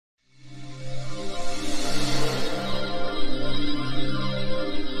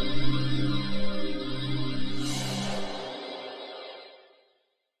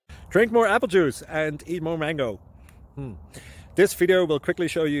Drink more apple juice and eat more mango. This video will quickly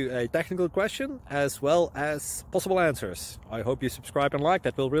show you a technical question as well as possible answers. I hope you subscribe and like,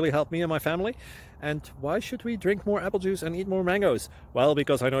 that will really help me and my family. And why should we drink more apple juice and eat more mangoes? Well,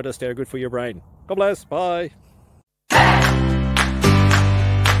 because I noticed they're good for your brain. God bless, bye!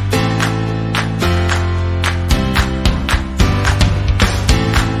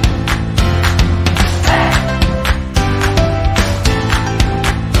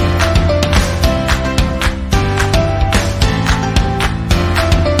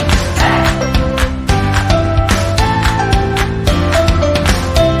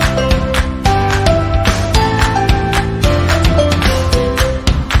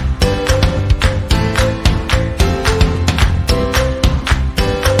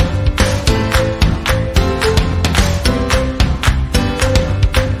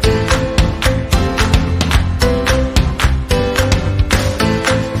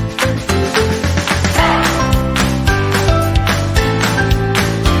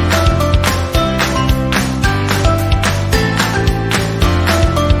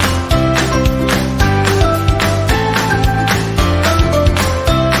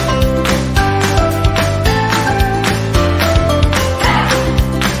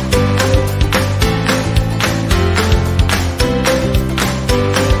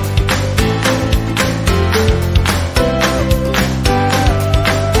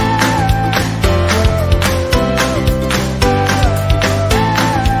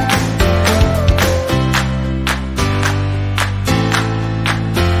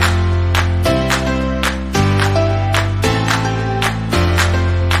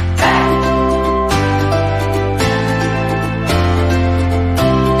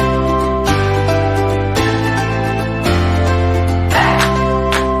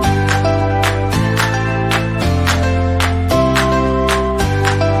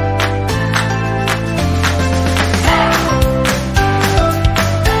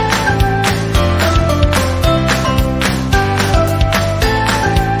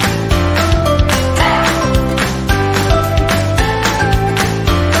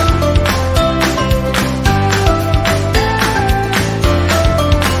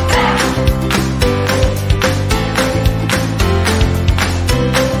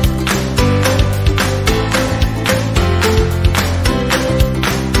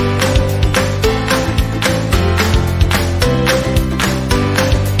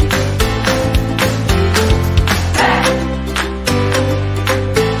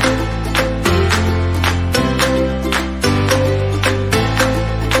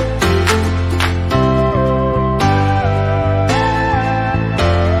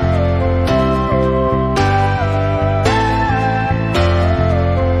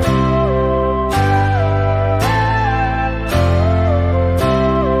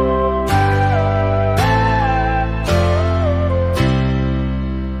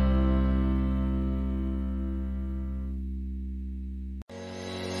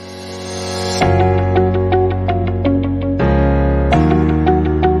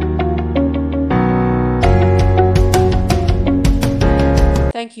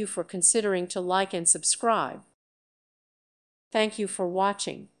 Thank you for considering to like and subscribe. Thank you for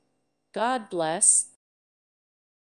watching. God bless.